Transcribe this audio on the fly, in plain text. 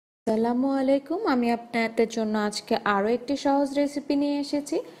আসসালামু আলাইকুম। আমি আপনাদের জন্য আজকে আরও একটি সহজ রেসিপি নিয়ে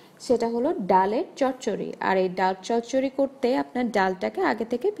এসেছি। সেটা হলো ডালের চচ্চড়ি। আর এই ডাল চচ্চড়ি করতে আপনার ডালটাকে আগে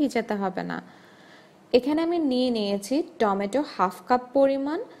থেকে ভিজাতে হবে না। এখানে আমি নিয়েছি টমেটো হাফ কাপ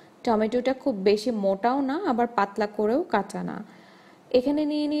পরিমাণ। টমেটোটা খুব বেশি মোটাও না, আবার পাতলা করেও কাটা না। এখানে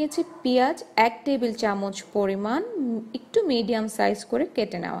নিয়েছি পেঁয়াজ 1 টেবিল চামচ পরিমাণ, একটু মিডিয়াম সাইজ করে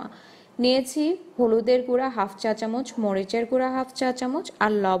কেটে নেওয়া। নিয়েছি হলুদের গুঁড়া হাফ চা চামচ, মরিচের গুঁড়া হাফ চা চামচ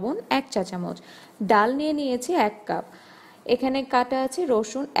আর লবণ 1 চা চামচ। ডাল নিয়েছি 1 কাপ। এখানে কাটা আছে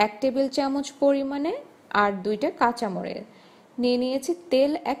রসুন 1 টেবিল চামচ পরিমাণে আর 2টা কাঁচামরিচ। নিয়েছি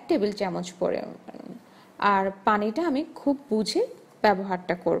তেল 1 টেবিল চামচ পরিমাণ। আর পানিটা আমি খুব বুঝে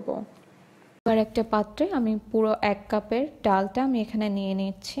ব্যবহারটা করব। এবার একটা পাত্রে আমি পুরো 1 কাপের ডালটা আমি এখানে নিয়ে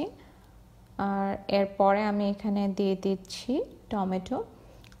নিচ্ছি। আর এরপরে আমি এখানে দিয়ে দিচ্ছি টমেটো।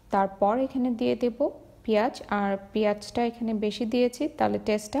 তারপর এখানে দিয়ে দেব পেঁয়াজ, আর পেঁয়াজটা এখানে বেশি দিয়েছি তাহলে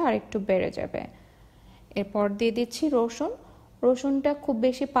টেস্টটা আর একটু বেড়ে যাবে। এরপর দিয়ে দিচ্ছি রসুন। রসুনটা খুব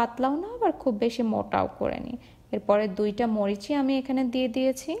বেশি পাতলাও না, আবার খুব বেশি মোটাও করে নি। এরপরে 2টা মরিচই আমি এখানে দিয়ে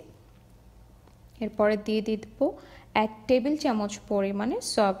দিয়েছি। এরপরে দিয়ে দিব 1 টেবিল চামচ পরিমাণে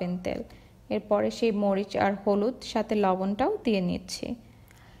সয়াবিন তেল। এরপরে সেই মরিচ আর হলুদ সাথে লবণটাও দিয়ে নিচ্ছি।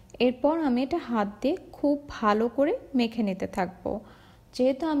 এরপর আমি এটা হাত দিয়ে খুব ভালো করে মেখে নিতে থাকবো।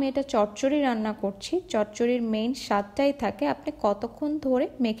 যেহেতু আমি এটা চচ্চড়ি রান্না করছি, চচ্চড়ির মেইন স্বাদটাই থাকে আপনি কতক্ষণ ধরে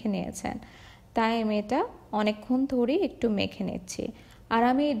মেখে নিয়েছেন। তাই আমি এটা অনেকক্ষণ ধরেই একটু মেখে নিচ্ছি। আর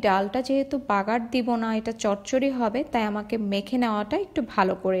আমি এই ডালটা যেহেতু বাগার দিব না, এটা চচ্চড়ি হবে, তাই আমাকে মেখে নেওয়াটা একটু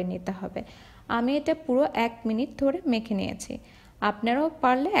ভালো করে নিতে হবে। আমি এটা পুরো 1 মিনিট ধরে মেখে নিয়েছি। আপনারাও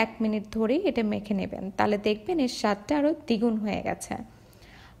পারলে 1 মিনিট ধরেই এটা মেখে নেবেন, তাহলে দেখবেন এর স্বাদটা আরও দ্বিগুণ হয়ে গেছে।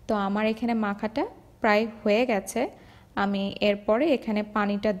 তো আমার এখানে মাখাটা প্রায় হয়ে গেছে। আমি এরপরে এখানে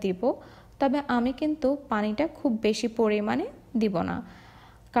পানিটা দিব, তবে আমি কিন্তু পানিটা খুব বেশি পরিমাণে দিব না,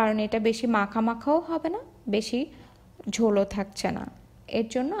 কারণ এটা বেশি মাখা মাখাও হবে না, বেশি ঝোলও থাকছে না। এর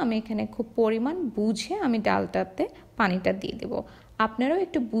জন্য আমি এখানে খুব পরিমাণ বুঝে আমি ডালটাতে পানিটা দিয়ে দেব। আপনারাও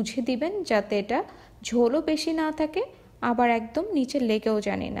একটু বুঝে দিবেন যাতে এটা ঝোলও বেশি না থাকে, আবার একদম নিচে লেগেও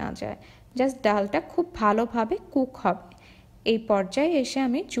জানি না যায়। জাস্ট ডালটা খুব ভালোভাবে কুক হবে। এই পর্যায়ে এসে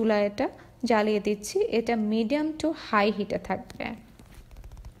আমি চুলায় এটা জ্বালিয়ে দিচ্ছি। এটা মিডিয়াম টু হাই হিটে থাকবে।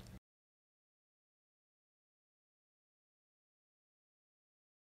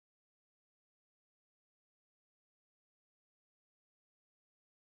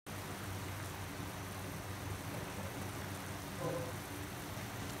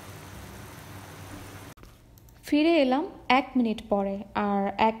 ফিরে এলাম 1 মিনিট পরে। আর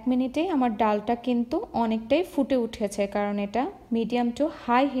 1 মিনিটেই আমার ডালটা কিন্তু অনেকটাই ফুটে উঠেছে, কারণ এটা মিডিয়াম টু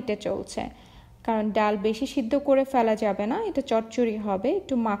হাই হিটে চলছে। কারণ ডাল বেশি সিদ্ধ করে ফেলা যাবে না, এটা চচ্চড়ি হবে,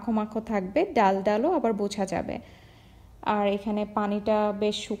 একটু মাখো মাখো থাকবে, ডাল ডালও আবার বোঝা যাবে। আর এখানে পানিটা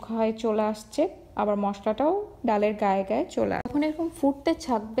বেশ শুকনো হয়ে চলে আসছে, আবার মশলাটাও ডালের গায়ে গায়ে চলে আসছে। যখন এরকম ফুটতে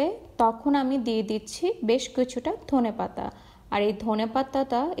থাকবে তখন আমি দিয়ে দিচ্ছি বেশ কিছুটা ধনেপাতা। আর এই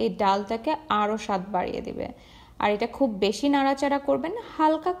ধনেপাতাটা এই ডালটাকে আরও স্বাদ বাড়িয়ে দেবে। আর এটা খুব বেশি নাড়াচাড়া করবেন,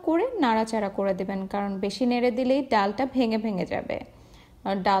 হালকা করে নাড়াচাড়া করে দেবেন, কারণ বেশি নেড়ে দিলেই ডালটা ভেঙে ভেঙে যাবে।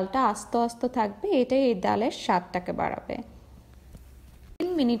 আর ডালটা আস্তে আস্তে থাকবে, এটাই এই ডালের স্বাদটাকে বাড়াবে। 3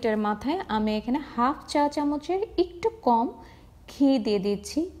 মিনিটের মাথায় আমি এখানে হাফ চা চামচের একটু কম ঘি দিয়ে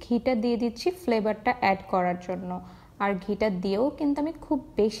দিচ্ছি। ঘিটা দিয়ে দিচ্ছি ফ্লেভারটা অ্যাড করার জন্য। আর ঘিটা দিয়েও কিন্তু আমি খুব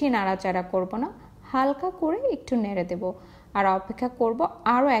বেশি নাড়াচাড়া করব না, হালকা করে একটু নেড়ে দেব। আর অপেক্ষা করব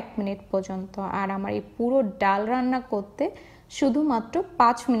আরও 1 মিনিট পর্যন্ত। আর আমার এই পুরো ডাল রান্না করতে শুধুমাত্র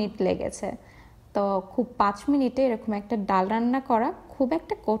 5 মিনিট লেগেছে। তো খুব 5 মিনিটে এরকম একটা ডাল রান্না করা খুব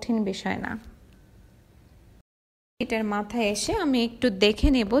একটা কঠিন বিষয় না। এটার মাথায় এসে আমি একটু দেখে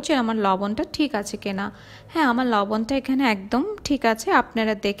নেব যে আমার লবণটা ঠিক আছে কিনা। হ্যাঁ, আমার লবণটা এখানে একদম ঠিক আছে।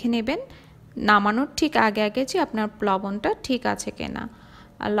 আপনারা দেখে নেবেন নামানোর ঠিক আগে আগে যে আপনার লবণটা ঠিক আছে কিনা।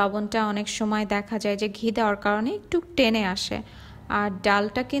 আর লবণটা অনেক সময় দেখা যায় যে ঘি দেওয়ার কারণে একটু টেনে আসে। আর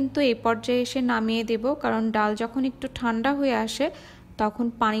ডালটা কিন্তু এই পর্যায়ে এসে নামিয়ে দেব, কারণ ডাল যখন একটু ঠান্ডা হয়ে আসে তখন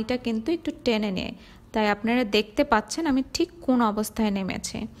পানিটা কিন্তু একটু টেনে নেয়। তাই আপনারা দেখতে পাচ্ছেন আমি ঠিক কোন অবস্থায়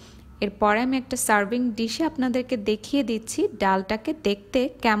নেমেছি। এরপরে আমি একটা সার্ভিং ডিশে আপনাদেরকে দেখিয়ে দিচ্ছি ডালটাকে দেখতে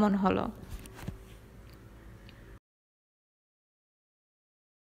কেমন হলো।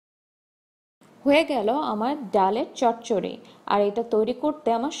 হয়ে গেল আমার ডালের চচ্চড়ি। আর এটা তৈরি করতে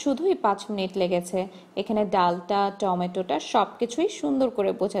আমার শুধুই 5 মিনিট লেগেছে। এখানে ডালটা, টমেটোটা সব কিছুই সুন্দর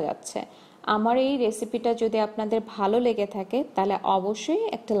করে বোঝা যাচ্ছে। আমার এই রেসিপিটা যদি আপনাদের ভালো লেগে থাকে তাহলে অবশ্যই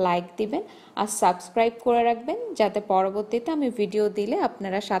একটা লাইক দিবেন আর সাবস্ক্রাইব করে রাখবেন, যাতে পরবর্তীতে আমি ভিডিও দিলে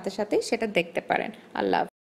আপনারা সাথে সাথেই সেটা দেখতে পারেন। আল্লাহ হাফেজ।